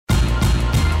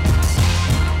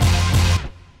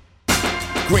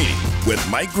Greeny with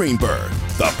Mike Greenberg,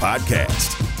 the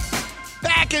podcast.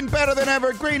 Back and better than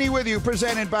ever, Greeny with you,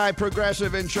 presented by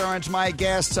Progressive Insurance. My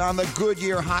guests on the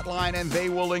Goodyear Hotline, and they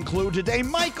will include today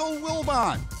Michael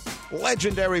Wilbon.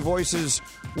 Legendary Voices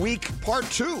Week Part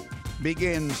 2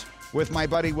 begins with my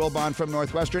buddy Wilbon from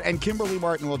Northwestern, and Kimberly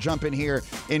Martin will jump in here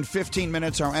in 15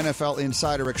 minutes, our NFL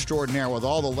insider extraordinaire, with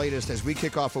all the latest as we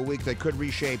kick off a week that could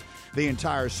reshape the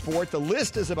entire sport. The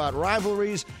list is about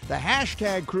rivalries. The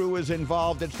hashtag crew is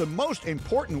involved. It's the most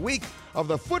important week of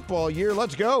the football year.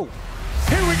 Let's go.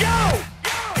 Here we go!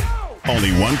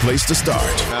 Only one place to start.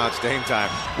 Now it's Dame time.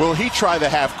 Will he try the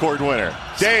half-court winner?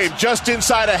 Dame just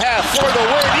inside a half for the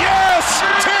win. Yes!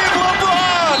 Team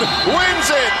LeBron wins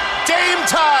it! Dame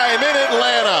time in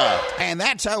Atlanta. And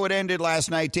that's how it ended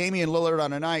last night. Damian Lillard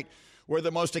on a night where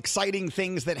the most exciting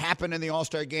things that happened in the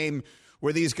All-Star game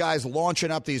were these guys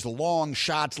launching up these long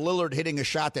shots. Lillard hitting a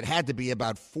shot that had to be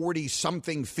about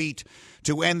 40-something feet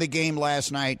to end the game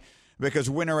last night, because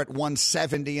winner at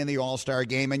 170 in the All-Star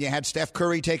game. And you had Steph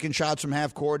Curry taking shots from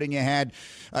half court, and you had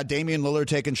Damian Lillard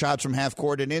taking shots from half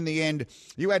court. And in the end,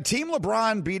 you had Team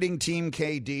LeBron beating Team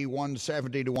KD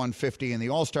 170 to 150 in the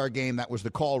All-Star game. That was the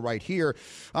call right here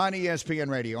on ESPN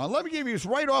Radio. And let me give you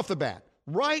right off the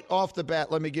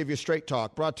bat, let me give you Straight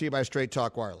Talk, brought to you by Straight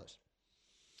Talk Wireless.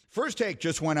 First Take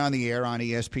just went on the air on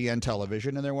ESPN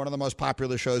television, and they're one of the most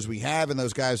popular shows we have, and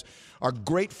those guys are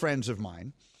great friends of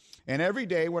mine. And every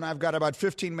day when I've got about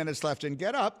 15 minutes left in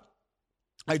Get Up,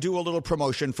 I do a little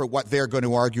promotion for what they're going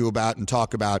to argue about and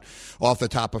talk about off the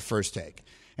top of First Take.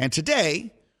 And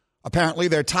today, apparently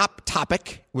their top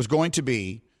topic was going to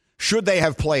be, should they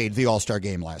have played the All-Star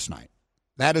game last night?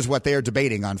 That is what they are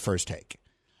debating on First Take.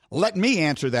 Let me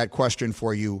answer that question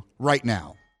for you right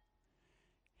now.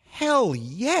 Hell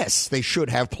yes, they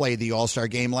should have played the All-Star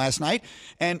game last night.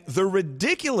 And the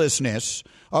ridiculousness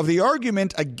of the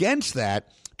argument against that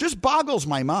just boggles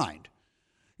my mind.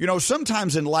 You know,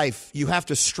 sometimes in life, you have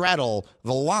to straddle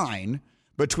the line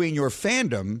between your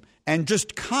fandom and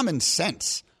just common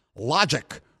sense,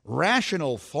 logic,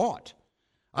 rational thought.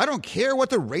 I don't care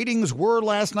what the ratings were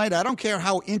last night. I don't care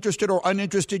how interested or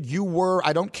uninterested you were.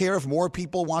 I don't care if more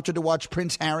people wanted to watch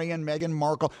Prince Harry and Meghan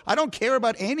Markle. I don't care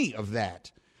about any of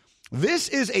that. This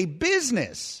is a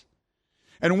business.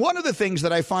 And one of the things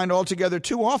that I find altogether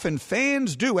too often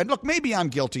fans do, and look, maybe I'm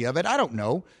guilty of it, I don't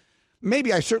know.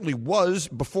 Maybe I certainly was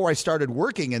before I started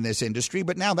working in this industry,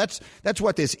 but now that's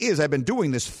what this is. I've been doing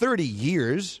this 30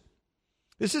 years.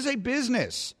 This is a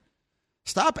business.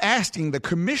 Stop asking the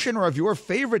commissioner of your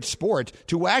favorite sport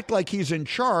to act like he's in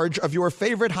charge of your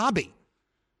favorite hobby.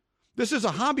 This is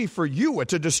a hobby for you.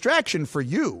 It's a distraction for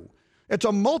you. It's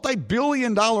a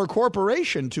multi-billion-dollar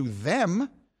corporation to them.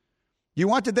 You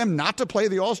wanted them not to play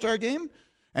the All-Star game?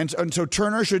 And so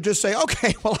Turner should just say,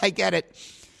 okay, well, I get it.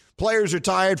 Players are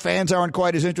tired. Fans aren't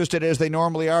quite as interested as they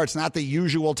normally are. It's not the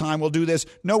usual time we'll do this.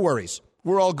 No worries.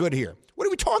 We're all good here. What are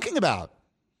we talking about?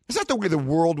 It's not the way the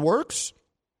world works.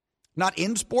 Not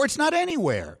in sports, not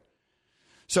anywhere.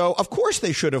 So, of course,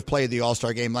 they should have played the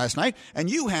All-Star game last night, and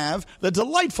you have the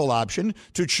delightful option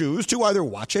to choose to either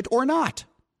watch it or not.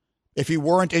 If you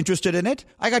weren't interested in it,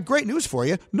 I got great news for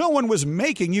you. No one was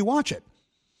making you watch it.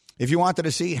 If you wanted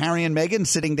to see Harry and Meghan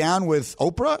sitting down with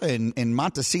Oprah in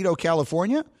Montecito,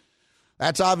 California,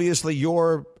 that's obviously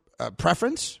your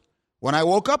preference. When I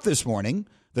woke up this morning,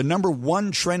 the number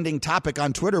one trending topic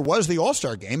on Twitter was the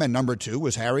All-Star game, and number two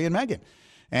was Harry and Meghan.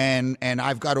 And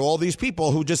I've got all these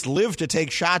people who just live to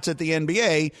take shots at the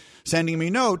NBA sending me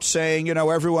notes saying, you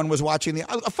know, everyone was watching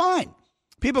fine.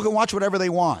 People can watch whatever they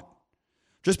want.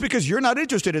 Just because you're not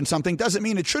interested in something doesn't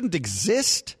mean it shouldn't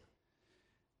exist.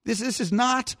 This is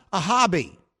not a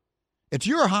hobby. It's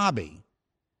your hobby.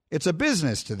 It's a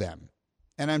business to them.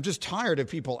 And I'm just tired of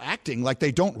people acting like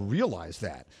they don't realize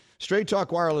that. Straight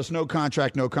Talk Wireless, no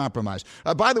contract, no compromise.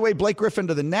 By the way, Blake Griffin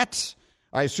to the Nets.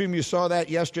 I assume you saw that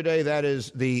yesterday. That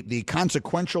is the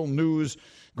consequential news.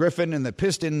 Griffin and the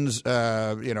Pistons,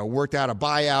 worked out a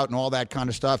buyout and all that kind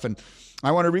of stuff. And I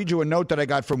want to read you a note that I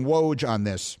got from Woj on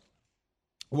this.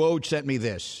 Woj sent me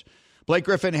this. Blake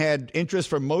Griffin had interest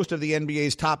from most of the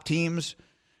NBA's top teams.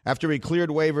 After he cleared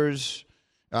waivers,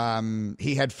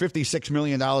 he had $56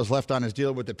 million left on his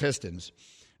deal with the Pistons.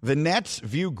 The Nets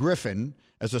view Griffin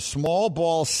as a small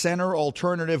ball center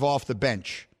alternative off the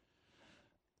bench.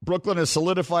 Brooklyn has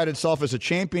solidified itself as a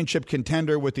championship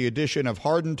contender with the addition of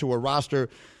Harden to a roster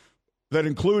that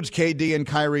includes KD and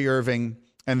Kyrie Irving,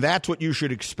 and that's what you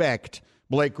should expect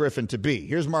Blake Griffin to be.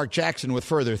 Here's Mark Jackson with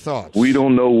further thoughts. We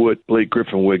don't know what Blake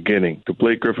Griffin we're getting. The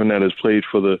Blake Griffin that has played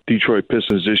for the Detroit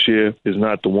Pistons this year is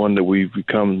not the one that we've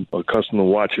become accustomed to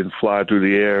watching fly through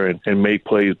the air and make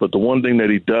plays. But the one thing that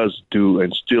he does do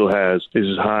and still has is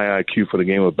his high IQ for the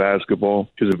game of basketball,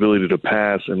 his ability to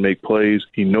pass and make plays.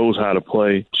 He knows how to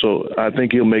play. So I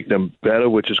think he'll make them better,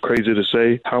 which is crazy to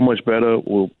say. How much better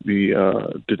will be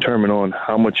determined on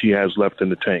how much he has left in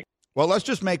the tank. Well, let's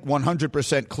just make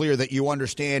 100% clear that you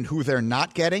understand who they're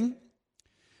not getting.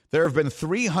 There have been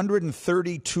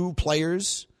 332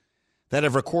 players that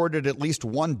have recorded at least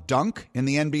one dunk in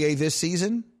the NBA this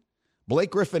season.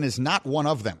 Blake Griffin is not one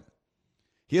of them.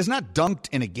 He has not dunked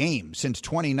in a game since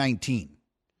 2019.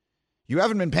 You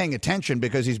haven't been paying attention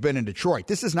because he's been in Detroit.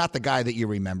 This is not the guy that you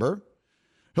remember.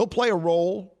 He'll play a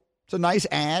role. It's a nice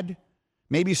ad.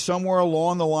 Maybe somewhere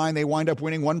along the line they wind up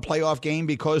winning one playoff game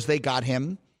because they got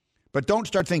him. But don't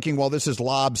start thinking, well, this is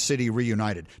Lob City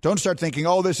reunited. Don't start thinking,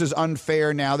 oh, this is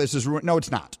unfair now. This is no,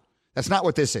 it's not. That's not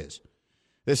what this is.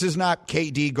 This is not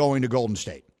KD going to Golden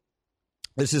State.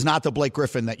 This is not the Blake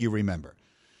Griffin that you remember.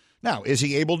 Now, is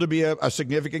he able to be a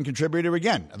significant contributor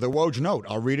again? The Woj note,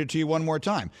 I'll read it to you one more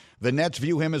time. The Nets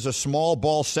view him as a small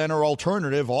ball center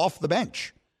alternative off the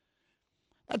bench.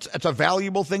 That's a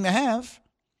valuable thing to have.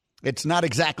 It's not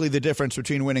exactly the difference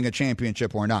between winning a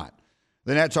championship or not.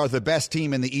 The Nets are the best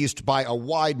team in the East by a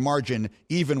wide margin,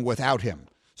 even without him.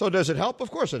 So does it help?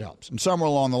 Of course it helps. And somewhere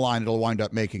along the line, it'll wind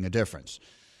up making a difference.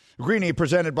 Greeny,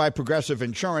 presented by Progressive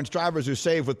Insurance. Drivers who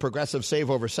save with Progressive save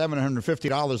over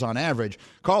 $750 on average.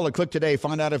 Call or click today.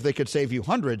 Find out if they could save you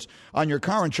hundreds on your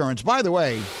car insurance. By the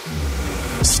way,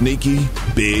 sneaky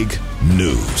big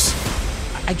news.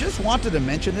 I just wanted to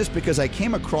mention this because I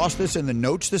came across this in the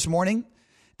notes this morning.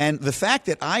 And the fact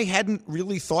that I hadn't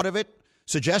really thought of it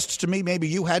suggests to me maybe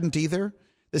you hadn't either.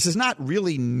 This is not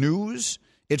really news.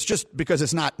 It's just because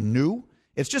it's not new.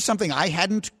 It's just something I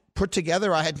hadn't put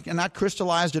together. I had not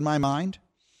crystallized in my mind.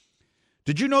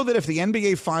 Did you know that if the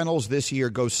NBA Finals this year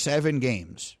go 7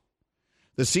 games,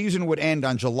 the season would end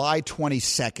on July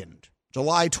 22nd?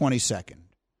 July 22nd.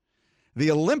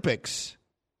 The Olympics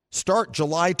start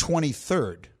July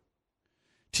 23rd.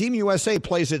 Team USA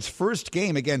plays its first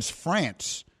game against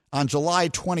France on July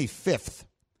 25th.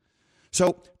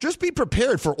 So just be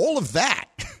prepared for all of that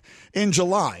in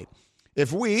July.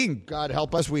 If we, God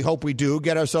help us, we hope we do,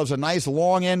 get ourselves a nice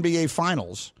long NBA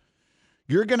Finals,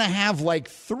 you're going to have like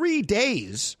 3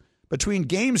 days between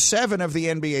Game 7 of the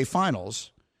NBA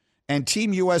Finals and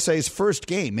Team USA's first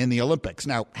game in the Olympics.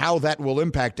 Now, how that will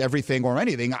impact everything or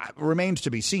anything remains to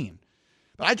be seen.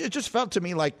 But it just felt to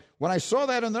me like when I saw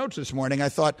that in the notes this morning, I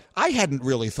thought, I hadn't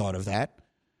really thought of that.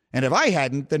 And if I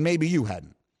hadn't, then maybe you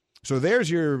hadn't. So there's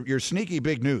your sneaky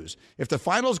big news. If the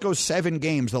finals go 7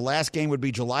 games, the last game would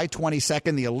be July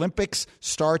 22nd. The Olympics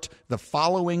start the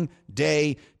following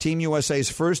day. Team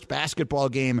USA's first basketball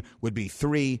game would be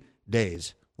 3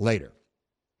 days later.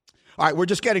 All right, we're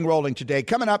just getting rolling today.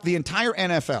 Coming up, the entire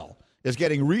NFL is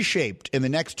getting reshaped in the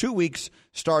next 2 weeks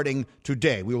starting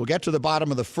today. We will get to the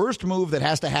bottom of the first move that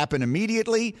has to happen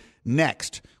immediately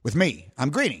next. With me,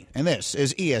 I'm Greeny, and this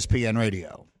is ESPN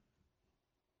Radio.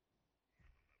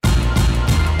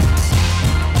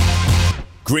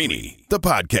 Greeny, the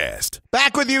podcast.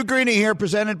 Back with you, Greeny, here,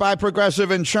 presented by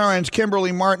Progressive Insurance.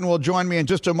 Kimberly Martin will join me in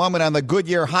just a moment on the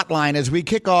Goodyear Hotline as we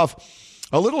kick off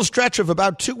a little stretch of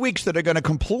about 2 weeks that are going to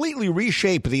completely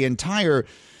reshape the entire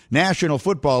National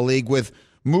Football League with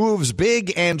moves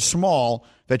big and small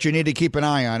that you need to keep an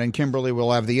eye on. And Kimberly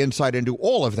will have the insight into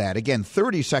all of that. Again,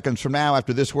 30 seconds from now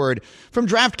after this word from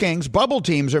DraftKings. Bubble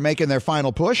teams are making their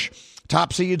final push.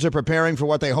 Top seeds are preparing for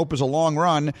what they hope is a long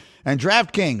run. And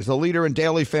DraftKings, the leader in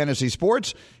daily fantasy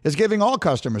sports, is giving all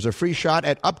customers a free shot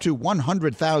at up to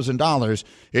 $100,000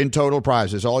 in total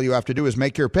prizes. All you have to do is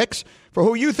make your picks for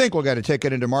who you think will get a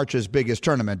ticket into March's biggest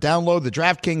tournament. Download the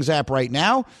DraftKings app right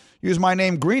now. Use my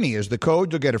name, Greeny, as the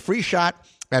code. You'll get a free shot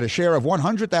at a share of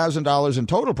 $100,000 in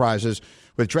total prizes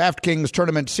with DraftKings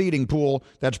tournament seeding pool.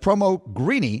 That's promo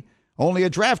Greeny, only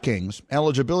at DraftKings.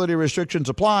 Eligibility restrictions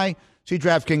apply. See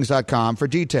DraftKings.com for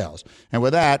details. And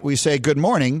with that, we say good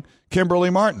morning,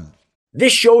 Kimberly Martin.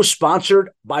 This show is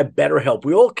sponsored by BetterHelp.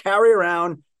 We all carry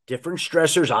around different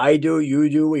stressors. I do, you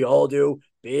do, we all do,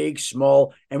 big,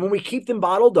 small. And when we keep them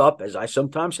bottled up, as I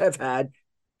sometimes have had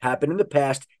happen in the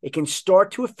past, it can start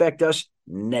to affect us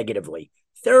negatively.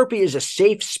 Therapy is a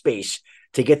safe space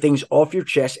to get things off your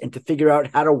chest and to figure out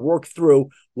how to work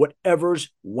through whatever's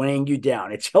weighing you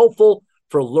down. It's helpful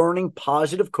for learning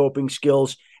positive coping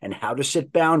skills and how to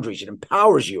set boundaries. It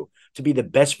empowers you to be the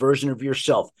best version of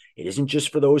yourself. It isn't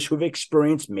just for those who have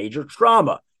experienced major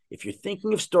trauma. If you're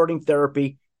thinking of starting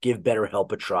therapy, give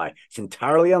BetterHelp a try. It's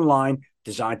entirely online,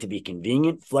 designed to be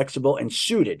convenient, flexible, and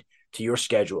suited to your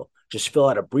schedule. Just fill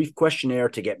out a brief questionnaire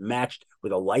to get matched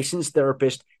with a licensed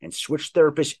therapist and switch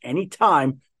therapists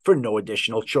anytime for no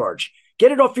additional charge.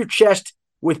 Get it off your chest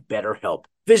with BetterHelp.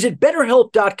 Visit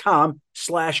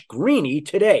BetterHelp.com/Greeny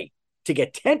today to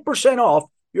get 10% off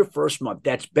your first month.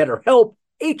 That's BetterHelp,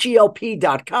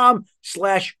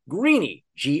 HELP.com/Greeny,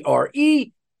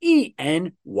 GREENY.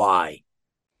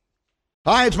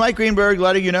 Hi, it's Mike Greenberg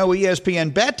letting you know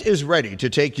ESPN Bet is ready to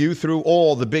take you through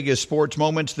all the biggest sports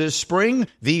moments this spring.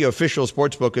 The official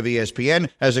sportsbook of ESPN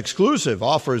has exclusive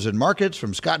offers and markets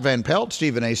from Scott Van Pelt,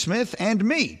 Stephen A. Smith, and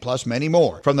me, plus many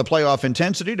more. From the playoff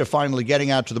intensity to finally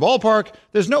getting out to the ballpark,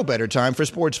 there's no better time for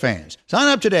sports fans. Sign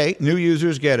up today. New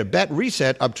users get a bet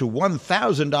reset up to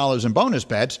 $1,000 in bonus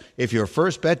bets if your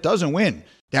first bet doesn't win.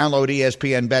 Download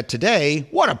ESPN Bet today.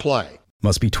 What a play.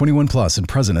 Must be 21 plus and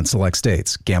present in select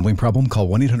states. Gambling problem? Call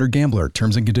 1-800-GAMBLER.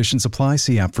 Terms and conditions apply.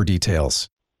 See app for details.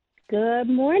 Good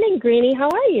morning, Greeny. How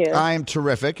are you? I'm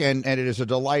terrific, and it is a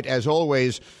delight, as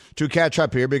always, to catch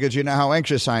up here because you know how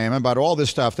anxious I am about all this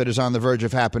stuff that is on the verge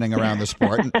of happening around the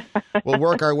sport. And we'll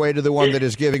work our way to the one that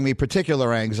is giving me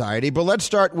particular anxiety. But let's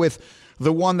start with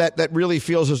the one that really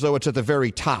feels as though it's at the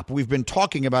very top. We've been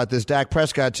talking about this Dak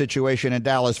Prescott situation in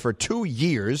Dallas for 2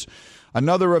 years.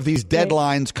 Another of these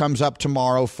deadlines comes up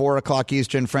tomorrow, 4 o'clock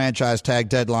Eastern franchise tag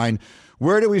deadline.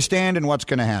 Where do we stand and what's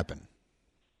going to happen?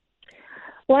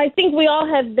 Well, I think we all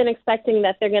have been expecting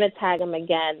that they're going to tag him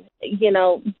again. You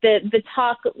know, the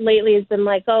talk lately has been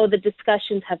like, oh, the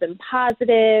discussions have been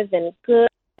positive and good.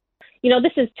 You know,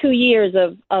 this is 2 years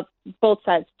of both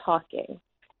sides talking.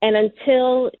 And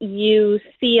until you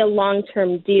see a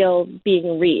long-term deal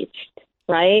being reached,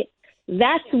 right?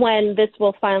 That's when this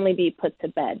will finally be put to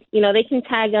bed. You know, they can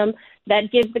tag him.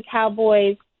 That gives the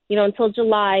Cowboys, you know, until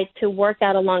July to work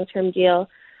out a long-term deal.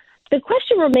 The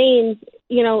question remains,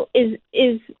 you know,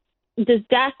 does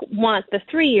Dak want the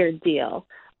 3-year deal,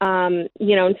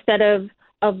 you know, instead of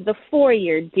the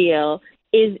 4-year deal?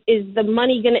 Is the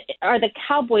money are the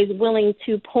Cowboys willing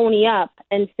to pony up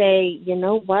and say, you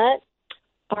know what,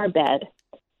 our bad.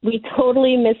 We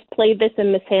totally misplayed this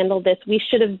and mishandled this. We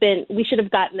should have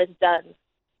gotten this done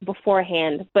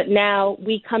beforehand. But now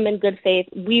we come in good faith.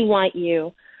 We want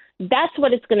you. That's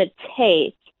what it's going to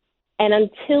take. And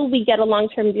until we get a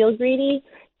long-term deal, Greedy,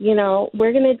 you know,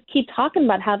 we're going to keep talking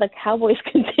about how the Cowboys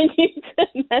continue to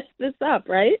mess this up,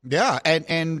 right? Yeah,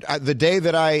 and the day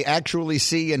that I actually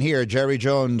see and hear Jerry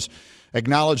Jones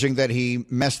acknowledging that he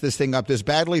messed this thing up this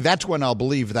badly, that's when I'll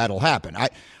believe that'll happen.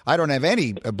 I don't have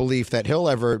any belief that he'll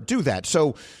ever do that.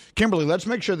 So, Kimberly, let's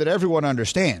make sure that everyone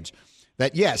understands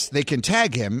that, yes, they can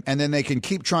tag him and then they can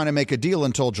keep trying to make a deal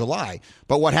until July.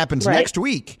 But what happens next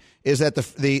week is that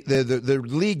the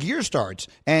league year starts,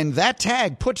 and that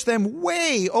tag puts them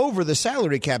way over the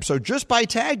salary cap. So just by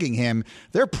tagging him,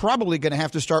 they're probably going to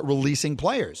have to start releasing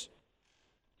players.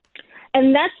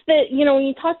 And that's you know, when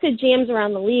you talk to GMs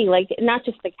around the league, like not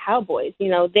just the Cowboys, you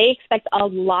know, they expect a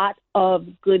lot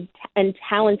of good and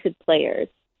talented players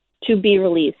to be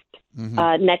released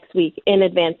next week in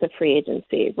advance of free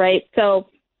agency, right? So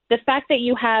the fact that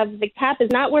you have the cap is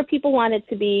not where people want it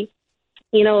to be.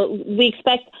 You know, we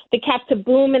expect the cap to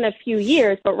boom in a few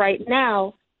years, but right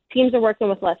now teams are working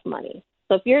with less money.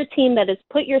 So if you're a team that has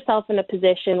put yourself in a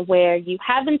position where you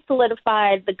haven't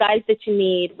solidified the guys that you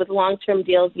need with long-term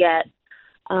deals yet,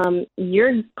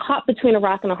 you're caught between a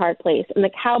rock and a hard place. And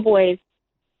the Cowboys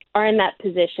are in that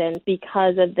position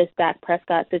because of this Dak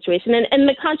Prescott situation and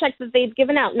the contracts that they've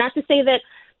given out. Not to say that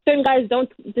certain guys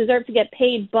don't deserve to get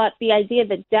paid, but the idea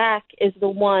that Dak is the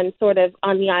one sort of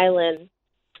on the island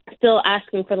still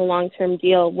asking for the long-term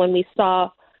deal when we saw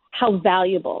how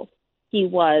valuable he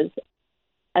was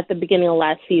at the beginning of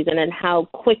last season and how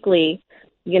quickly,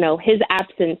 you know, his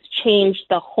absence changed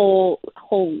the whole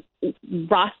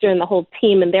roster and the whole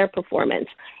team and their performance.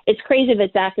 It's crazy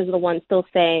that Dak is the one still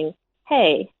saying,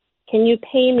 hey, can you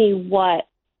pay me what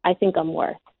I think I'm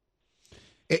worth?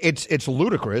 It's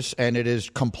ludicrous, and it is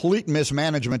complete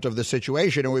mismanagement of the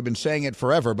situation, and we've been saying it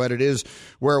forever, but it is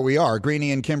where we are.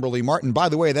 Greeny and Kimberly Martin. By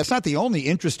the way, that's not the only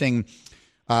interesting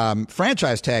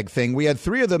franchise tag thing. We had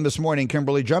 3 of them this morning.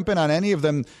 Kimberly, jump in on any of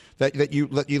them that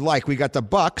you like. We got the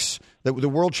Bucks, the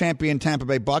world champion Tampa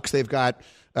Bay Bucks. They've got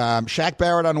Shaq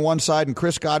Barrett on one side and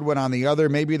Chris Godwin on the other.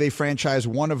 Maybe they franchise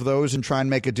one of those and try and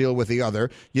make a deal with the other.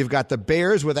 You've got the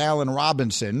Bears with Allen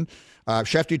Robinson.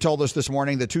 Shefty told us this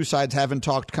morning the 2 sides haven't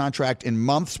talked contract in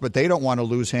months, but they don't want to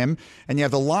lose him. And you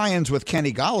have the Lions with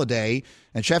Kenny Golladay.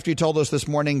 And Shefty told us this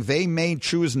morning they may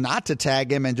choose not to tag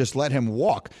him and just let him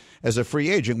walk as a free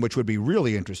agent, which would be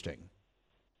really interesting.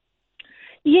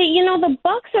 Yeah, the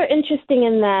Bucks are interesting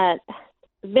in that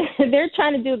they're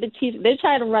trying to do the Chiefs. They're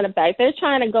trying to run it back. They're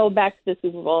trying to go back to the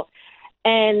Super Bowl,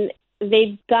 and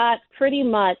they've got pretty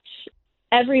much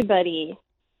everybody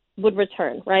would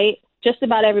return, right? Just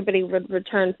about everybody would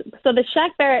return. So the Shaq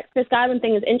Barrett, Chris Godwin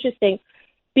thing is interesting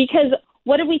because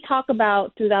what did we talk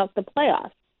about throughout the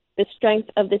playoffs? The strength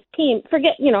of this team.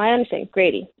 Forget, I understand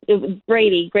Brady,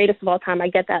 greatest of all time. I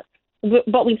get that.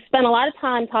 But we've spent a lot of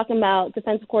time talking about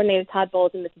defensive coordinator Todd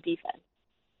Bowles and this defense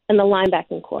and the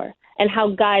linebacking core and how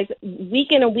guys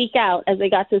week in and week out as they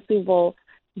got to the Super Bowl,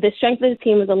 the strength of the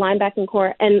team was the linebacking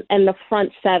core and the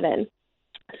front seven.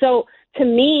 So to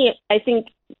me, I think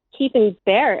keeping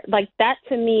Barrett, like that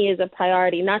to me is a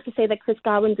priority. Not to say that Chris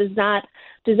Godwin does not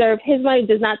deserve his money,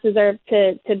 does not deserve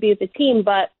to be with the team,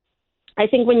 but I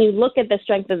think when you look at the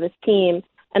strength of this team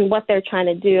and what they're trying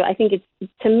to do, I think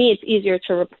it's easier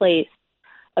to replace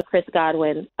a Chris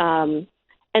Godwin. And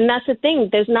that's the thing.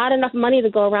 There's not enough money to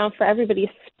go around for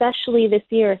everybody, especially this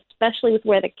year, especially with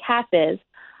where the cap is.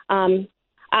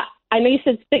 I know you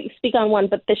said speak on one,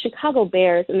 but the Chicago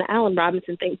Bears and the Allen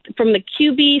Robinson thing, from the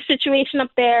QB situation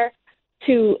up there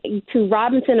to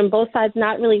Robinson and both sides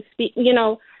not really speak,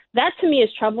 that to me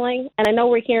is troubling. And I know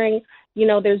we're hearing,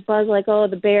 there's buzz like, oh,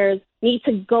 the Bears need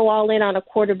to go all in on a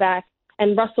quarterback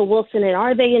and Russell Wilson, and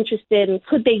are they interested and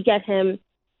could they get him?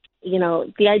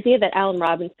 The idea that Allen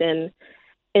Robinson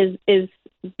is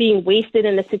being wasted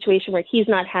in a situation where he's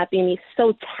not happy and he's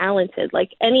so talented.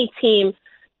 Like any team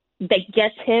that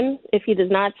gets him, if he does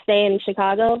not stay in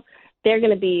Chicago, they're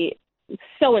going to be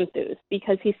so enthused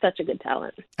because he's such a good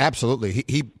talent. Absolutely.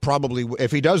 He probably,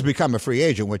 if he does become a free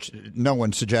agent, which no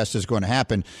one suggests is going to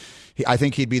happen, I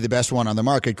think he'd be the best one on the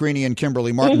market. Greeny and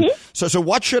Kimberly Martin. Mm-hmm. So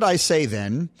what should I say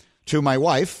then to my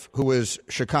wife, who is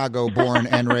Chicago born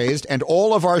and raised, and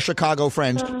all of our Chicago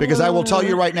friends? Because I will tell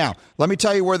you right now, let me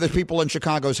tell you where the people in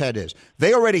Chicago's head is.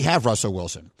 They already have Russell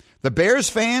Wilson. The Bears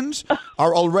fans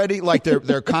are already like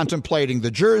they're contemplating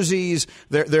the jerseys.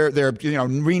 They're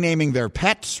renaming their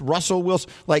pets Russell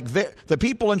Wilson. Like the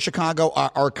people in Chicago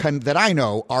that I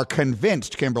know are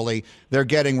convinced, Kimberly, they're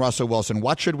getting Russell Wilson.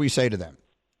 What should we say to them?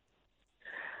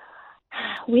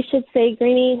 We should say,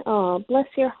 Greeny, oh, bless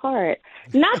your heart.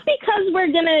 Not because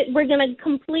we're gonna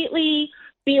completely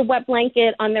be a wet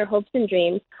blanket on their hopes and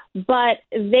dreams, but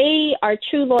they are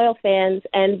true loyal fans,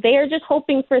 and they are just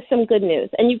hoping for some good news.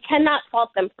 And you cannot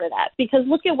fault them for that because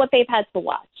look at what they've had to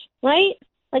watch, right?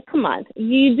 Like, come on.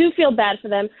 You do feel bad for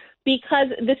them because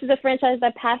this is a franchise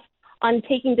that passed on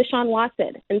taking Deshaun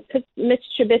Watson and took Mitch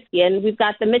Trubisky, and we've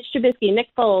got the Mitch Trubisky, Nick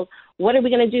Foles. What are we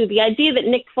going to do? The idea that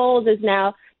Nick Foles is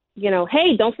now,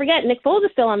 hey, don't forget, Nick Foles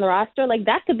is still on the roster. Like,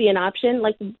 that could be an option.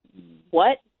 Like,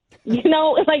 what?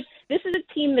 Like, this is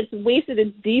a team that's wasted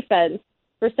its defense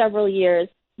for several years.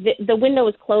 The window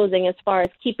is closing as far as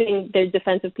keeping their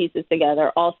defensive pieces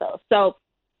together also. So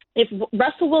if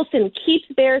Russell Wilson keeps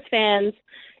Bears fans,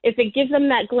 if it gives them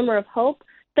that glimmer of hope,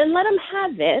 then let them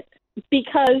have it,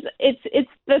 because it's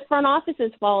the front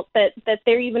office's fault that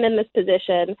they're even in this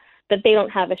position, that they don't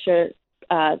have a sure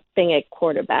thing at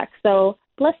quarterback. So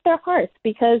bless their hearts,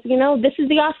 because, this is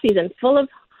the off season full of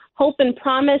hope and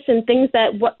promise and things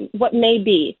that what may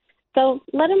be. So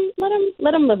let them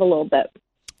live a little bit.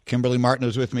 Kimberly Martin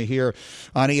is with me here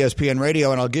on ESPN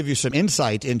Radio, and I'll give you some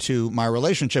insight into my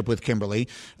relationship with Kimberly.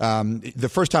 The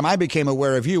first time I became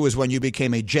aware of you was when you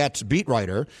became a Jets beat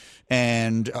writer,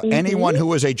 and anyone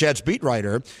who is a Jets beat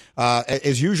writer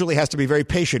usually has to be very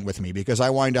patient with me, because I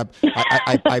wind up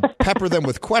I pepper them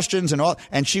with questions and all.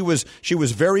 And she was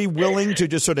very willing to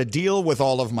just sort of deal with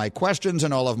all of my questions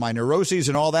and all of my neuroses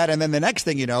and all that. And then the next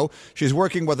thing you know, she's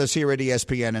working with us here at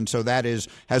ESPN, and so that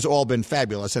has all been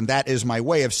fabulous. And that is my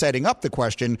way of setting up the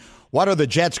question: what are the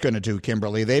Jets going to do,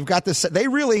 Kimberly? They've got this. They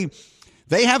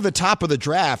have the top of the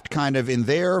draft kind of in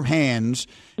their hands.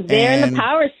 They're in the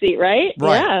power seat, right?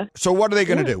 Right. Yeah. So what are they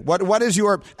going to do? What is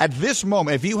your, at this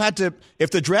moment,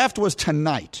 if the draft was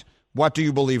tonight, what do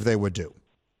you believe they would do?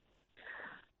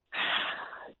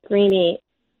 Greeny,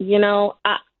 I've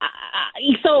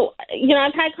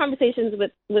had conversations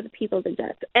with people at the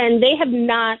Jets, and they have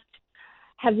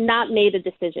not made a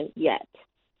decision yet.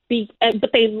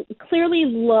 But they clearly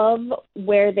love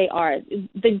where they are.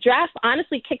 The draft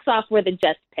honestly kicks off where the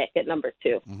Jets pick at number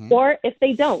 2, or if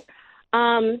they don't.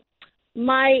 If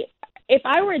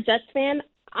I were a Jets fan,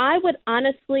 I would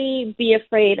honestly be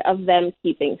afraid of them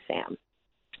keeping Sam.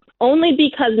 Only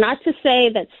because, not to say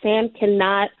that Sam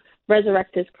cannot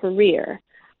resurrect his career,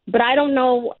 but I don't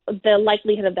know the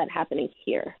likelihood of that happening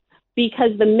here.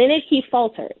 Because the minute he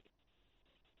faltered,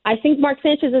 I think Mark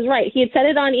Sanchez is right. He had said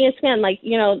it on ESPN,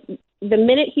 the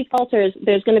minute he falters,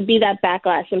 there's going to be that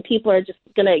backlash, and people are just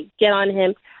going to get on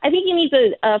him. I think he needs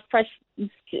a fresh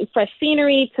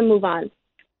scenery to move on.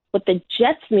 What the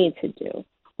Jets need to do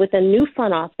with a new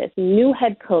front office, new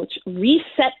head coach,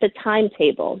 reset the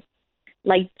timetable,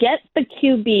 like get the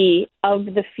QB of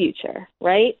the future,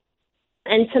 right?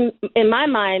 And in my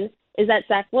mind, is that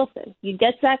Zach Wilson. You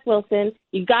get Zach Wilson,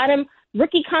 you got him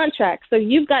rookie contract, so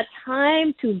you've got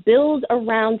time to build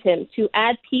around him, to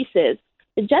add pieces.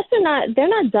 The Jets they're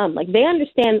not dumb. Like, they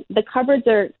understand the cupboards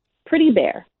are pretty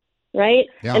bare, right?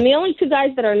 Yeah. And the only two guys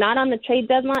that are not on the trade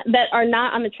deadline, that are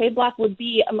not on the trade block, would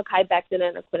be a Mekhi Becton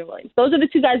and a Quinn Williams. Those are the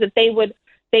two guys that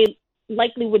they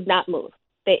likely would not move.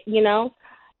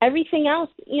 Everything else,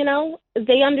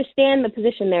 they understand the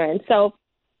position they're in. So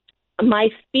my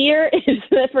fear is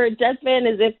that for a Jets fan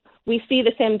is if we see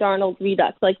the Sam Darnold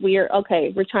redux, like we're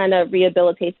trying to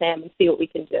rehabilitate Sam and see what we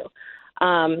can do.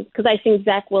 Because I think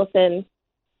Zach Wilson,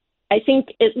 I think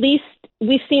at least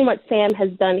we've seen what Sam has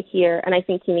done here, and I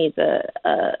think he needs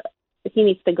he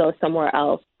needs to go somewhere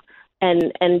else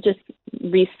and just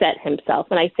reset himself.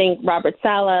 And I think Robert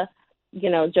Saleh,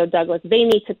 Joe Douglas, they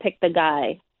need to pick the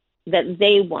guy that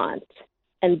they want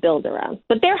and build around.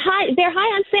 But they're high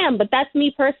on Sam, but that's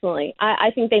me personally.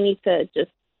 I think they need to just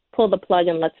pull the plug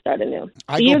and let's start anew.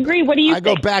 Do you agree? What do you think?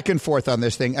 I go back and forth on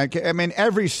this thing. I mean,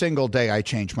 every single day I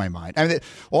change my mind. I mean,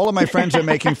 all of my friends are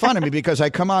making fun of me because I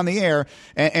come on the air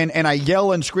and I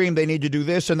yell and scream they need to do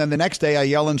this, and then the next day I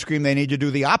yell and scream they need to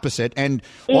do the opposite. And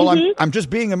I'm just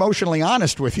being emotionally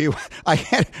honest with you.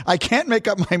 I can't make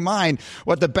up my mind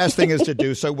what the best thing is to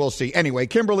do, so we'll see. Anyway,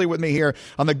 Kimberly with me here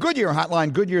on the Goodyear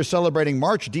Hotline. Goodyear celebrating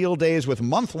March deal days with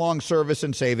month-long service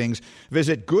and savings.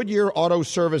 Visit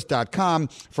GoodyearAutoservice.com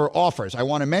for offers. I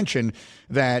want to mention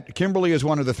that Kimberly is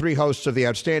one of the three hosts of the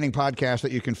outstanding podcast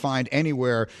that you can find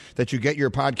anywhere that you get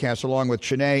your podcasts, along with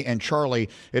Shanae and Charlie.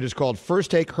 It is called First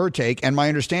Take, Her Take, and my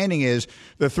understanding is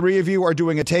the three of you are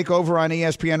doing a takeover on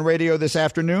ESPN Radio this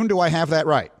afternoon. Do I have that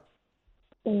right?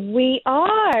 We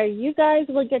are. You guys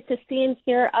will get to see and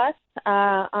hear us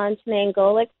on Shanae and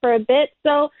Golick for a bit.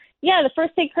 So, yeah, the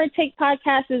First Take, Her Take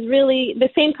podcast is really the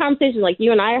same conversation like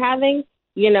you and I are having.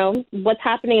 What's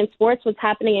happening in sports, what's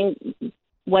happening in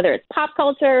whether it's pop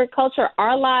culture,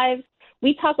 our lives.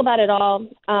 We talk about it all,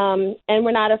 and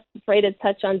we're not afraid to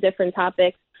touch on different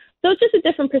topics. So it's just a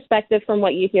different perspective from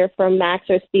what you hear from Max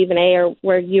or Stephen A. or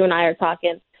where you and I are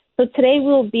talking. So today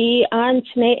we'll be on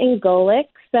Shanae and Golick.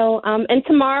 So, and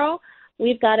tomorrow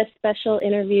we've got a special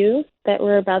interview that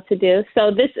we're about to do.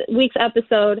 So this week's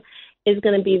episode is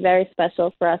going to be very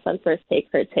special for us on First Take,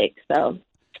 Her Take. So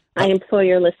I implore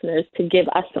your listeners to give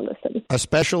us a listen. A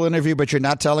special interview, but you're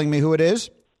not telling me who it is?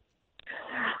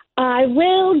 I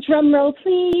will. Drum roll,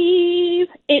 please.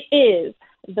 It is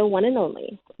the one and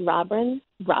only Robin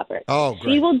Roberts. Oh,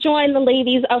 great. She will join the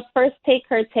ladies of First Take,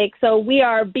 Her Take. So we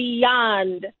are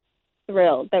beyond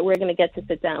thrilled that we're going to get to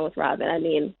sit down with Robin. I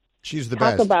mean, she's the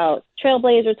best. Talk about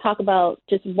trailblazer, talk about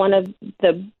just one of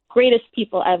the greatest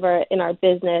people ever in our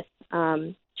business.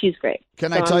 She's great.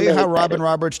 Can I tell you how Robin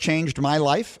Roberts changed my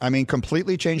life? I mean,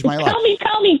 completely changed my life.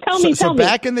 Tell me. So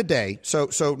back in the day, so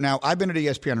now I've been at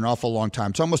ESPN an awful long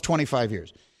time. It's almost 25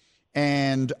 years.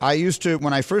 And I used to,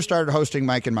 when I first started hosting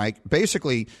Mike and Mike,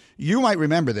 basically, you might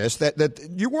remember this, that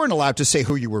you weren't allowed to say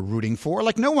who you were rooting for.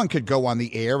 Like, no one could go on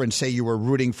the air and say you were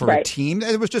rooting for a team.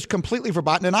 It was just completely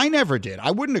verboten, and I never did.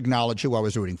 I wouldn't acknowledge who I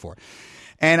was rooting for.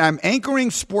 And I'm anchoring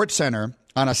SportsCenter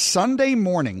on a Sunday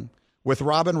morning with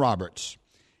Robin Roberts.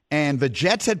 And the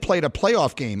Jets had played a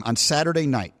playoff game on Saturday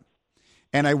night.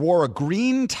 And I wore a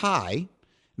green tie.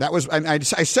 That was, I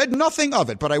said nothing of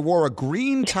it, but I wore a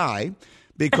green tie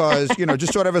because,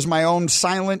 just sort of as my own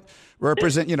silent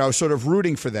sort of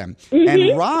rooting for them. Mm-hmm.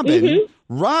 And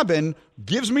Robin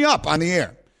gives me up on the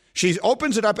air. She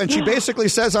opens it up and she basically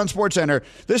says on SportsCenter,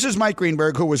 this is Mike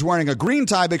Greenberg, who was wearing a green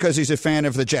tie because he's a fan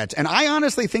of the Jets. And I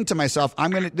honestly think to myself,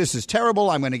 this is terrible.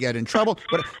 I'm going to get in trouble.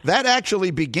 But that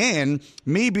actually began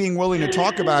me being willing to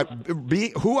talk about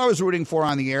who I was rooting for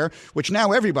on the air, which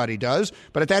now everybody does.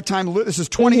 But at that time, this is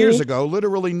 20 years ago,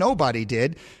 literally nobody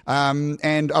did.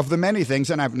 And of the many things,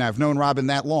 and I've known Robin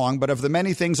that long, but of the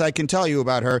many things I can tell you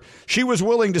about her, she was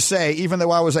willing to say, even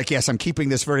though I was like, yes, I'm keeping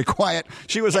this very quiet.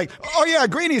 She was like, oh yeah,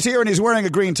 Greeny's here and he's wearing a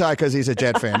green tie because he's a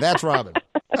Jet fan. That's Robin.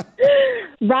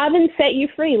 Robin set you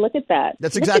free. Look at that.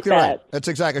 That's exactly right. That's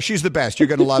exactly. She's the best. You're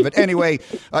going to love it. Anyway,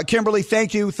 Kimberly,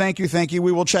 thank you.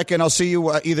 We will check in. I'll see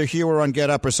you either here or on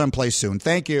Get Up or someplace soon.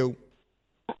 Thank you.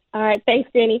 All right. Thanks,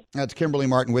 Danny. That's Kimberly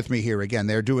Martin with me here again.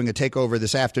 They're doing a takeover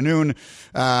this afternoon,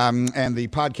 and the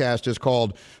podcast is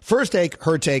called First Take,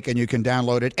 Her Take, and you can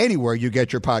download it anywhere you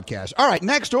get your podcast. All right.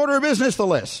 Next order of business, the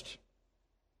list.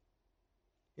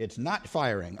 It's not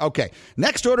firing. Okay.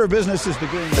 Next order of business is the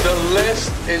green list. The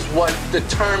list is what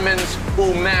determines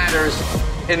who matters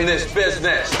in this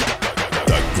business.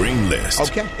 The green list.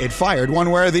 Okay. It fired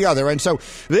one way or the other. And so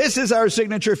this is our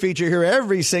signature feature here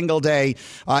every single day.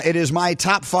 It is my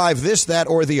top 5, this, that,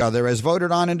 or the other, as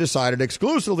voted on and decided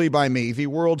exclusively by me, the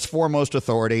world's foremost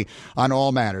authority on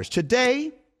all matters.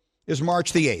 Today is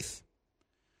March the 8th,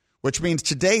 which means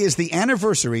today is the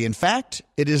anniversary. In fact,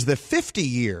 it is the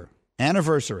 50-year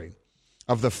anniversary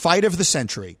of the fight of the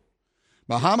century,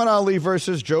 Muhammad Ali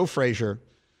versus Joe Frazier,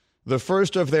 the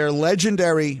first of their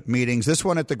legendary meetings, this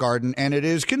one at the Garden, and it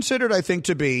is considered, I think,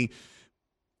 to be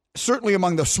certainly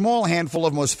among the small handful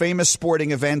of most famous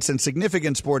sporting events and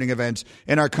significant sporting events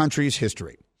in our country's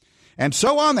history. And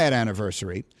so on that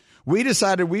anniversary, we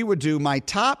decided we would do my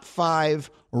top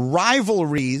 5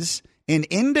 rivalries in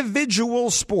individual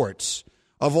sports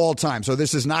of all time. So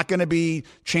this is not going to be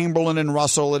Chamberlain and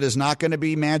Russell. It is not going to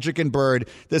be Magic and Bird.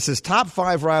 This is top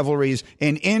 5 rivalries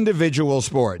in individual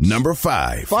sports. Number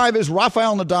 5. 5 is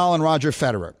Rafael Nadal and Roger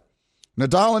Federer.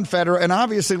 Nadal and Federer, and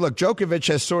obviously, look, Djokovic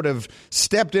has sort of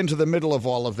stepped into the middle of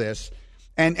all of this,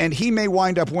 and he may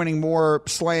wind up winning more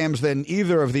slams than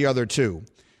either of the other two.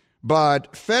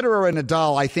 But Federer and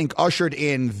Nadal, I think, ushered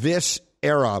in this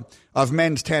era of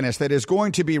men's tennis that is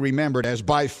going to be remembered as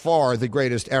by far the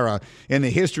greatest era in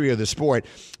the history of the sport.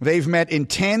 They've met in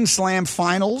 10 slam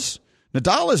finals.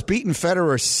 Nadal has beaten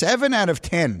Federer 7 out of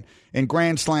 10 in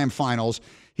Grand Slam finals.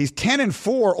 He's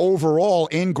 10-4 overall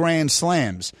in Grand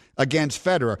Slams against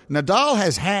Federer. Nadal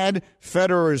has had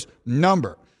Federer's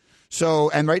number.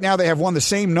 So, and right now they have won the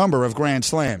same number of Grand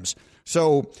Slams.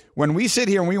 So when we sit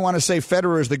here and we want to say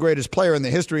Federer is the greatest player in the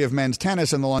history of men's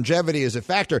tennis and the longevity is a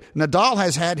factor, Nadal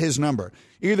has had his number.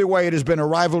 Either way, it has been a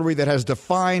rivalry that has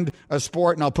defined a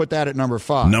sport, and I'll put that at number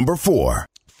 5. Number 4.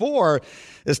 4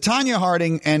 is Tonya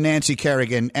Harding and Nancy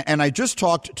Kerrigan, and I just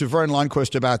talked to Vern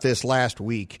Lundquist about this last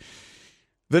week.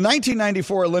 The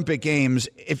 1994 Olympic Games,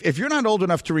 if you're not old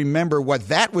enough to remember what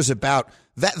that was about,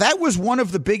 that was one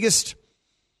of the biggest,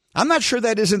 I'm not sure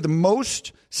that isn't the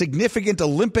most significant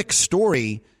Olympic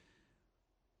story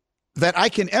that I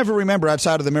can ever remember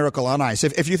outside of the Miracle on Ice.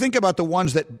 If you think about the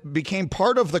ones that became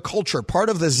part of the culture, part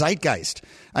of the zeitgeist,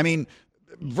 I mean,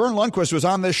 Vern Lundquist was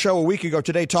on this show a week ago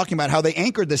today talking about how they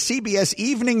anchored the CBS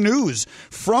Evening News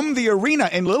from the arena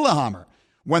in Lillehammer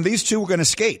when these two were going to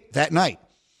skate that night.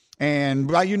 And,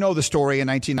 well, you know the story in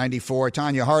 1994.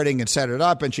 Tonya Harding had set it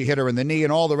up, and she hit her in the knee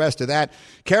and all the rest of that.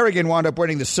 Kerrigan wound up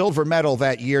winning the silver medal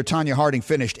that year. Tonya Harding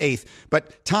finished 8th.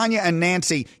 But Tonya and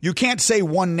Nancy, you can't say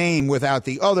one name without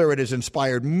the other. It has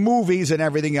inspired movies and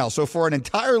everything else. So for an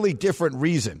entirely different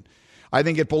reason, I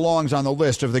think it belongs on the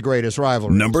list of the greatest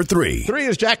rivalries. Number 3. 3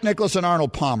 is Jack Nicklaus and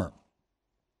Arnold Palmer.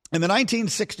 In the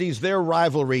 1960s, their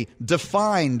rivalry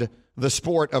defined the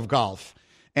sport of golf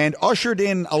and ushered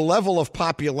in a level of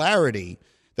popularity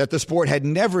that the sport had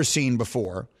never seen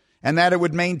before, and that it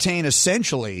would maintain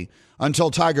essentially until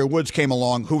Tiger Woods came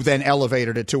along, who then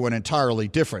elevated it to an entirely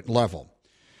different level.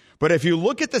 But if you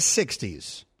look at the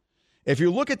 60s, if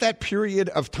you look at that period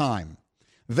of time,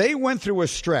 they went through a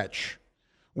stretch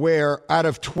where out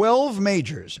of 12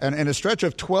 majors, and in a stretch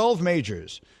of 12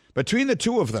 majors, between the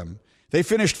two of them, they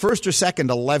finished first or second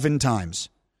 11 times.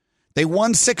 They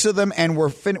won 6 of them, and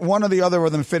one or the other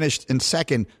of them finished in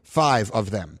second 5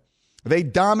 of them. They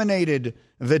dominated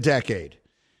the decade.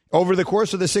 Over the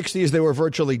course of the 60s, they were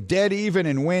virtually dead even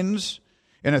in wins.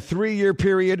 In a 3-year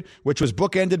period, which was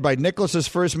bookended by Nicklaus's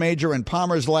first major and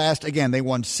Palmer's last, again, they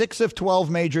won 6 of 12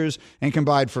 majors and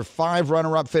combined for 5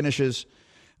 runner-up finishes.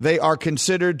 They are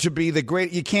considered to be the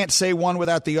great. You can't say one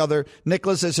without the other.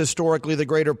 Nicklaus is historically the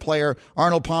greater player.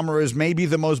 Arnold Palmer is maybe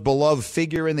the most beloved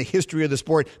figure in the history of the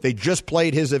sport. They just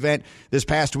played his event this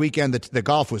past weekend. The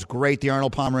golf was great, the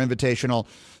Arnold Palmer Invitational.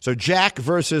 So Jack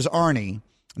versus Arnie,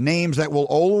 names that will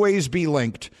always be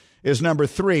linked, is number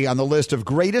 3 on the list of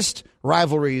greatest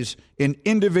rivalries in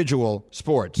individual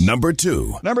sports. Number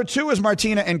 2. Number 2 is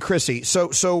Martina and Chrissy.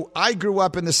 So I grew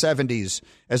up in the 70s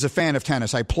as a fan of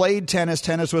tennis. I played tennis.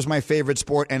 Tennis was my favorite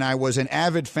sport, and I was an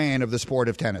avid fan of the sport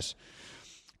of tennis.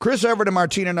 Chris Evert and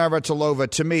Martina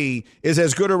Navratilova, to me, is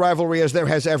as good a rivalry as there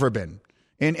has ever been.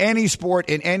 In any sport,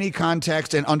 in any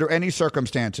context, and under any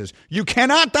circumstances. You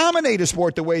cannot dominate a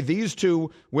sport the way these two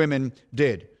women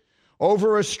did.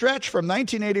 Over a stretch from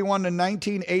 1981 to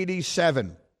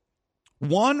 1987,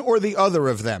 one or the other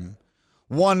of them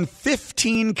won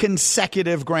 15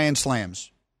 consecutive Grand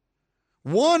Slams.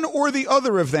 One or the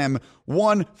other of them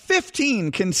won 15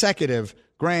 consecutive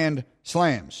Grand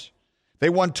Slams. They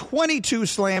won 22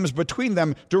 slams between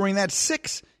them during that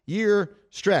 6-year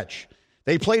stretch.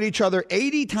 They played each other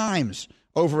 80 times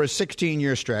over a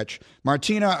 16-year stretch.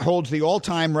 Martina holds the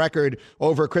all-time record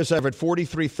over Chris Evert,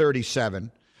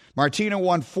 43-37. Martina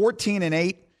won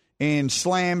 14-8 in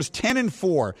slams,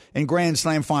 10-4 in Grand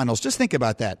Slam finals. Just think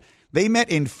about that. They met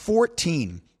in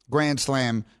 14 Grand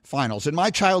Slam finals. In my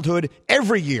childhood,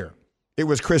 every year, it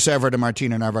was Chris Evert and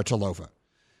Martina Navratilova.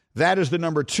 That is the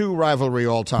number 2 rivalry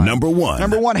all time. Number 1.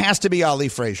 Number 1 has to be Ali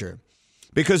Frazier.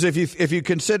 Because if you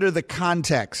consider the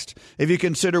context, if you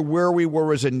consider where we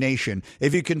were as a nation,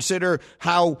 if you consider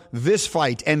how this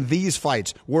fight and these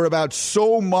fights were about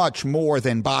so much more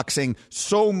than boxing,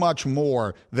 so much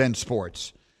more than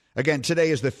sports. Again,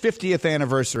 today is the 50th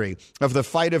anniversary of the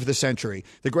fight of the century,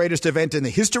 the greatest event in the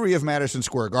history of Madison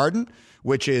Square Garden,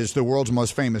 which is the world's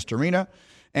most famous arena.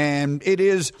 And it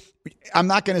is, I'm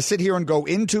not going to sit here and go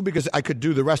into, because I could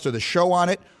do the rest of the show on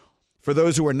it, for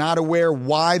those who are not aware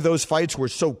why those fights were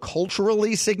so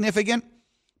culturally significant,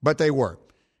 but they were.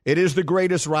 It is the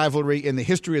greatest rivalry in the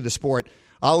history of the sport.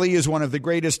 Ali is one of the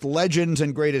greatest legends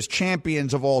and greatest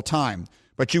champions of all time,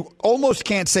 but you almost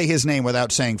can't say his name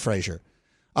without saying Frazier.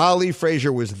 Ali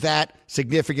Frazier was that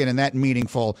significant and that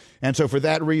meaningful, and so for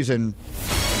that reason,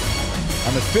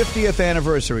 on the 50th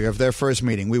anniversary of their first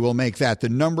meeting, we will make that the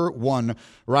number 1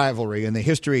 rivalry in the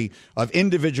history of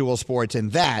individual sports,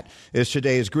 and that is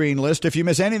today's Green List. If you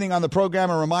miss anything on the program,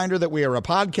 a reminder that we are a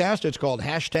podcast. It's called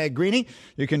 #Greeny.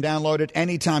 You can download it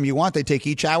anytime you want. They take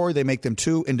each hour. They make them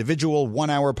 2 individual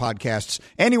 1-hour podcasts.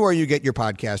 Anywhere you get your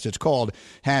podcast, it's called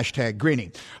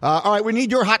 #Greeny. All right, we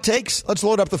need your hot takes. Let's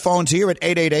load up the phones here at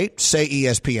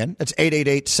 888-SAY-ESPN. That's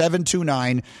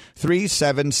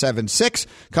 888-729-3776.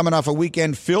 Coming off a weekend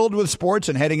filled with sports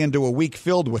and heading into a week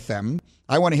filled with them.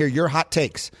 I want to hear your hot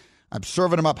takes. I'm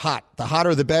serving them up hot. The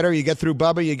hotter, the better. You get through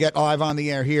Bubba, you get live on the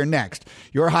air here next.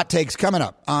 Your hot takes coming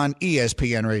up on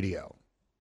ESPN Radio.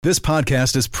 This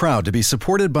podcast is proud to be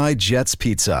supported by Jets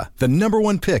Pizza, the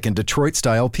 #1 pick in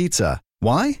Detroit-style pizza.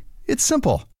 Why? It's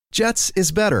simple. Jets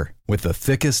is better. With the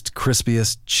thickest,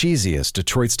 crispiest, cheesiest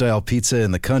Detroit-style pizza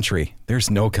in the country,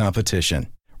 there's no competition.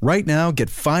 Right now, get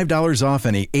 $5 off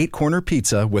any 8-corner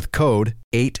pizza with code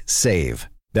 8SAVE.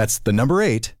 That's the number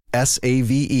 8,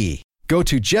 SAVE. Go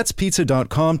to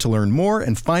jetspizza.com to learn more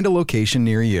and find a location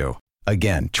near you.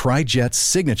 Again, try Jet's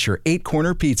signature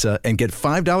 8-corner pizza and get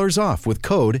 $5 off with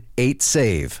code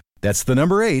 8SAVE. That's the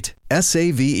number 8,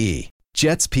 SAVE.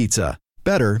 Jet's Pizza.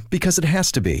 Better because it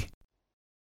has to be.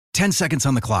 10 seconds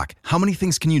on the clock. How many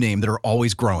things can you name that are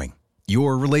always growing?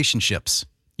 Your relationships,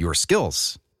 your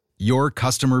skills, your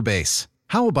customer base.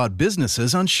 How about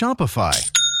businesses on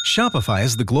Shopify? Shopify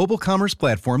is the global commerce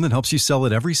platform that helps you sell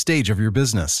at every stage of your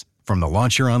business. From the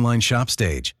launch your online shop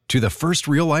stage, to the first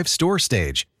real-life store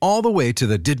stage, all the way to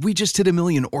the did we just hit a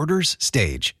million orders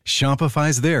stage.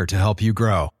 Shopify's there to help you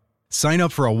grow. Sign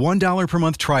up for a $1 per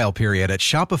month trial period at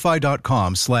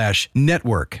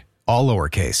shopify.com/network, all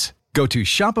lowercase. Go to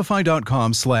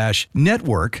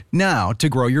shopify.com/network now to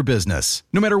grow your business,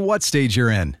 no matter what stage you're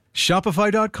in.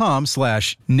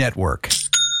 Shopify.com/network.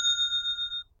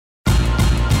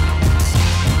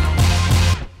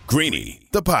 Greeny,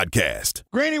 the podcast.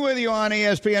 Greeny with you on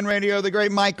ESPN Radio. The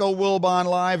great Michael Wilbon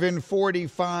live in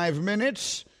 45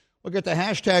 minutes. We'll get the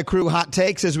hashtag crew hot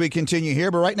takes as we continue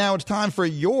here. But right now it's time for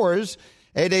yours.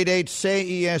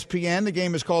 888-SAY-ESPN. The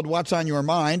game is called What's on Your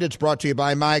Mind. It's brought to you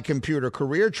by My Computer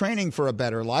Career, training for a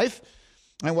better life.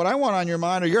 And what I want on your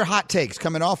mind are your hot takes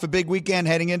coming off a big weekend,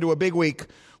 heading into a big week.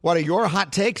 What are your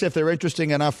hot takes? If they're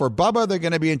interesting enough for Bubba, they're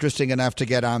going to be interesting enough to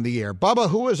get on the air. Bubba,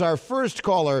 who is our first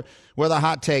caller with a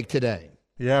hot take today?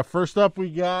 Yeah, first up we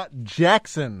got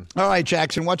Jackson. All right,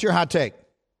 Jackson, what's your hot take?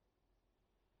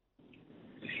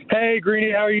 Hey,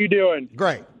 Greeny, how are you doing?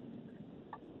 Great.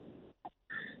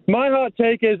 My hot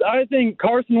take is I think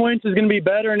Carson Wentz is going to be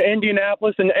better in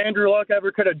Indianapolis than Andrew Luck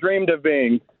ever could have dreamed of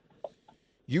being.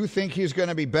 You think he's going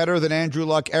to be better than Andrew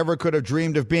Luck ever could have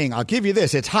dreamed of being? I'll give you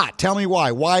this. It's hot. Tell me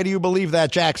why. Why do you believe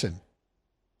that, Jackson?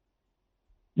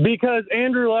 Because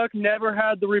Andrew Luck never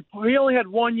had he only had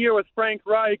 1 year with Frank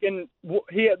Reich, and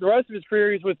the rest of his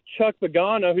career he's with Chuck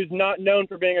Pagano, who's not known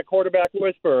for being a quarterback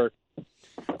whisperer.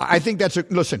 I think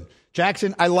listen,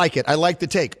 Jackson, I like it. I like the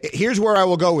take. Here's where I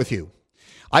will go with you.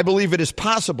 I believe it is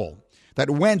possible that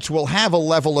Wentz will have a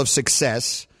level of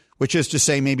success, which is to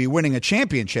say maybe winning a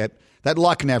championship, that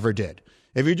Luck never did.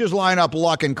 If you just line up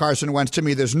Luck and Carson Wentz, to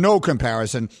me, there's no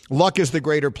comparison. Luck is the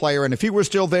greater player, and if he were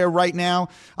still there right now,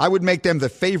 I would make them the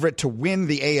favorite to win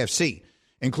the AFC,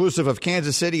 inclusive of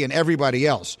Kansas City and everybody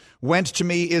else. Wentz, to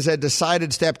me, is a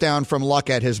decided step down from Luck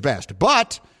at his best.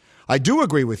 But I do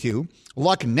agree with you.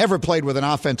 Luck never played with an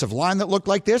offensive line that looked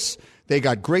like this. They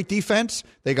got great defense,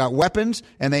 they got weapons,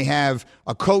 and they have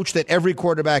a coach that every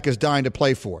quarterback is dying to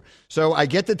play for. So I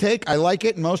get the take. I like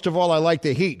it. And most of all, I like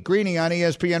the heat. Greeny on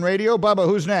ESPN Radio. Bubba,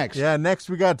 who's next? Yeah, next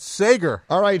we got Sager.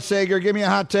 All right, Sager, give me a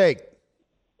hot take.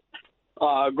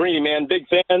 Greeny, man, big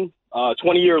fan,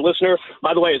 20-year listener.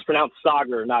 By the way, it's pronounced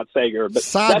Sager, not Sager, but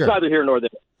Sager. That's neither here nor there.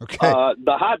 Okay.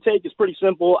 The hot take is pretty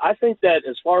simple. I think that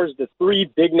as far as the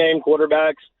three big-name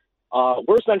quarterbacks,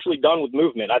 we're essentially done with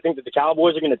movement. I think that the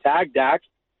Cowboys are going to tag Dak.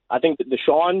 I think that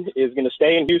Deshaun is going to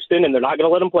stay in Houston, and they're not going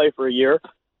to let him play for a year.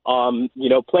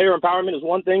 Player empowerment is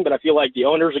one thing, but I feel like the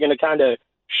owners are going to kind of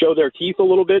show their teeth a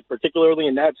little bit, particularly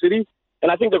in that city.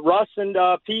 And I think that Russ and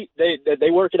Pete, they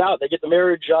work it out. They get the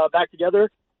marriage back together,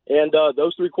 and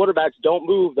those three quarterbacks don't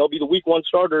move. They'll be the week one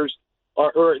starters,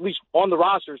 or at least on the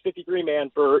rosters,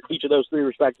 53-man for each of those three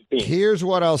respective teams. Here's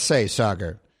what I'll say,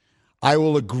 Sager. I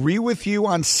will agree with you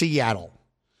on Seattle,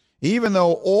 even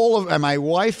though all of my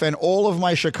wife and all of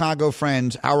my Chicago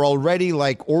friends are already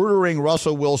like ordering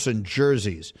Russell Wilson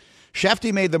jerseys.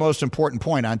 Shefty made the most important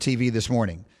point on TV this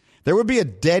morning. There would be a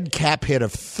dead cap hit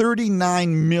of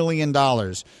 $39 million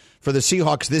for the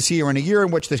Seahawks this year, in a year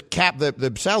in which the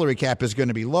salary cap is going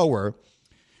to be lower.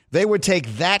 They would take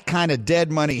that kind of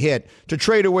dead money hit to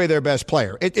trade away their best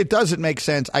player. It doesn't make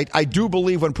sense. I do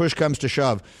believe when push comes to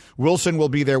shove, Wilson will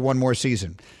be there one more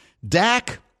season.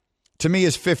 Dak, to me,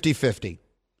 is 50-50.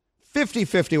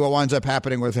 50-50 what winds up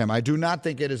happening with him. I do not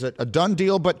think it is a done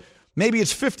deal, but maybe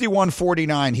it's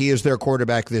 51-49 he is their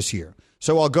quarterback this year.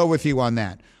 So I'll go with you on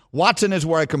that. Watson is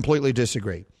where I completely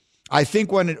disagree. I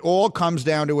think when it all comes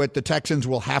down to it, the Texans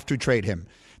will have to trade him.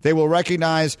 They will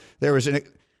recognize there is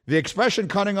the expression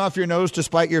cutting off your nose to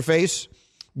spite your face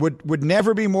would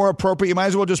never be more appropriate. You might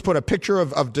as well just put a picture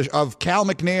of Cal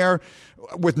McNair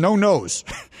with no nose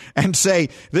and say,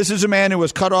 this is a man who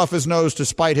was cut off his nose to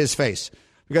spite his face.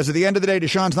 Because at the end of the day,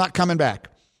 Deshaun's not coming back.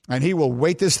 And he will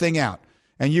wait this thing out.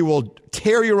 And you will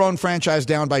tear your own franchise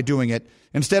down by doing it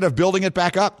instead of building it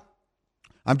back up.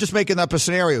 I'm just making up a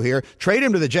scenario here. Trade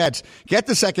him to the Jets. Get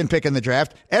the second pick in the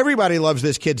draft. Everybody loves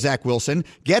this kid, Zach Wilson.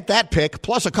 Get that pick,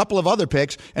 plus a couple of other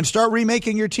picks, and start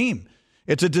remaking your team.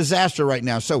 It's a disaster right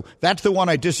now. So that's the one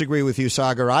I disagree with you,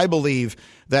 Sagar. I believe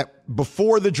that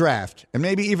before the draft, and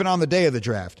maybe even on the day of the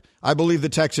draft, I believe the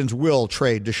Texans will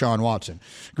trade Deshaun Watson.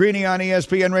 Greeny on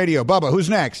ESPN Radio. Bubba,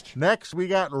 who's next? Next, we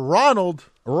got Ronald.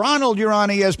 Ronald, you're on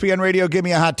ESPN Radio. Give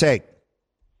me a hot take.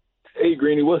 Hey,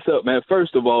 Greeny, what's up, man?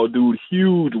 First of all, dude,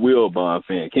 huge Wilbon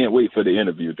fan. Can't wait for the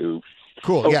interview, dude.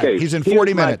 Cool. Okay, yeah, he's in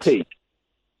 40 minutes. My take.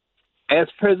 As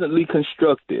presently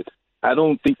constructed, I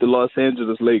don't think the Los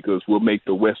Angeles Lakers will make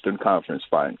the Western Conference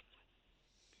final.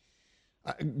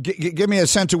 Give me a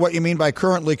sense of what you mean by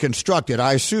currently constructed.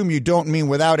 I assume you don't mean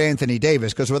without Anthony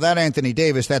Davis, because without Anthony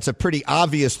Davis, that's a pretty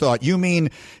obvious thought. You mean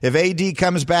if AD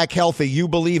comes back healthy, you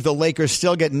believe the Lakers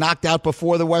still get knocked out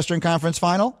before the Western Conference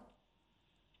final?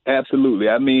 Absolutely.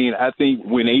 I mean, I think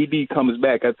when AD comes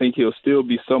back, I think he'll still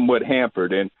be somewhat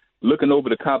hampered. And looking over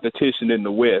the competition in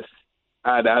the West,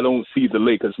 I don't see the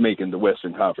Lakers making the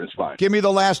Western Conference final. Give me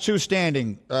the last two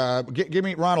standing. Give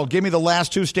me the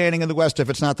last two standing in the West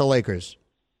if it's not the Lakers.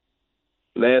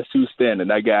 Last two standing.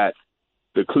 I got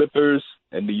the Clippers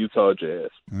and the Utah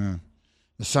Jazz.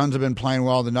 The Suns have been playing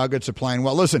well. The Nuggets are playing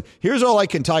well. Listen, here's all I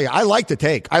can tell you. I like the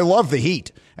take. I love the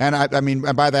heat. And I mean,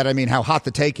 by that, I mean how hot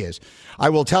the take is. I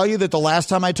will tell you that the last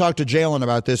time I talked to Jalen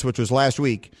about this, which was last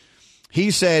week,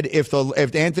 he said if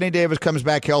Anthony Davis comes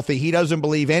back healthy, he doesn't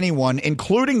believe anyone,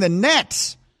 including the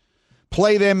Nets,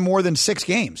 play them more than 6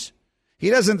 games. He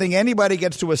doesn't think anybody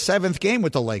gets to a 7th game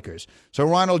with the Lakers. So,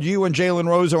 Ronald, you and Jalen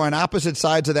Rose are on opposite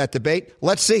sides of that debate.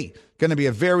 Let's see. Going to be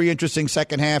a very interesting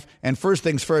second half. And first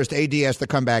things first, AD has to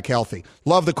come back healthy.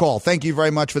 Love the call. Thank you very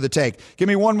much for the take. Give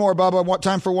me one more, Bubba. What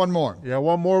time for one more? Yeah,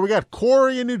 one more. We got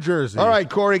Corey in New Jersey. All right,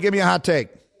 Corey, give me a hot take.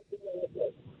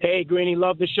 Hey, Greeny,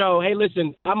 love the show. Hey,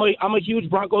 listen, I'm a huge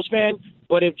Broncos fan,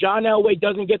 but if John Elway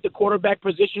doesn't get the quarterback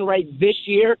position right this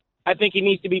year, I think he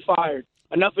needs to be fired.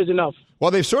 Enough is enough. Well,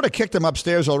 they've sort of kicked him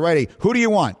upstairs already. Who do you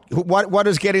want? What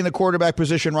does getting the quarterback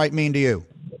position right mean to you?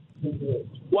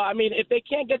 Well, I mean, if they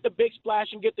can't get the big splash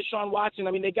and get Deshaun Watson,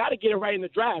 I mean, they got to get it right in the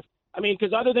draft. I mean,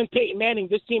 because other than Peyton Manning,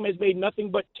 this team has made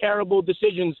nothing but terrible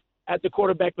decisions at the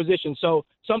quarterback position. So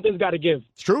something's got to give.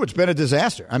 It's true. It's been a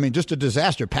disaster. I mean, just a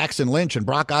disaster. Paxton Lynch and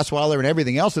Brock Osweiler and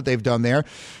everything else that they've done there.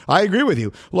 I agree with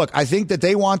you. Look, I think that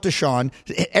they want Deshaun.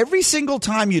 Every single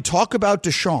time you talk about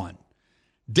Deshaun,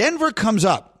 Denver comes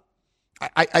up.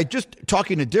 I just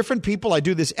talking to different people. I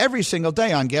do this every single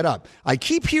day on Get Up. I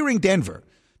keep hearing Denver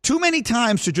too many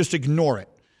times to just ignore it.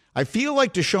 I feel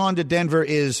like Deshaun to Denver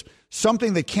is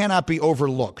something that cannot be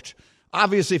overlooked.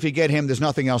 Obviously, if you get him, there's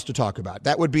nothing else to talk about.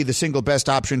 That would be the single best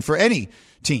option for any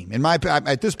team.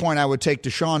 At this point, I would take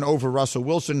Deshaun over Russell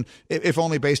Wilson, if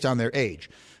only based on their age.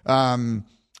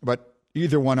 But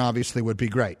either one obviously would be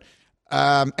great.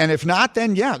 And if not,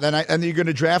 then you're going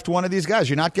to draft one of these guys.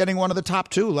 You're not getting one of the top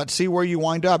two. Let's see where you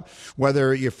wind up,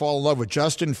 whether you fall in love with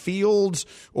Justin Fields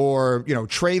or,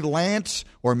 Trey Lance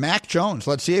or Mac Jones.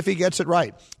 Let's see if he gets it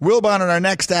right. Wilbon in our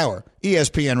next hour,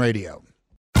 ESPN Radio.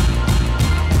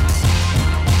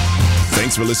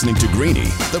 Thanks for listening to Greeny,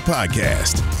 the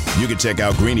podcast. You can check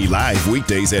out Greeny live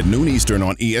weekdays at noon Eastern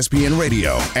on ESPN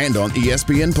Radio and on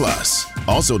ESPN Plus.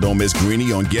 Also, don't miss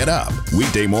Greeny on Get Up,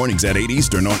 weekday mornings at 8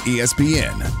 Eastern on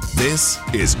ESPN. This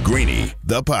is Greeny,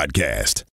 the podcast.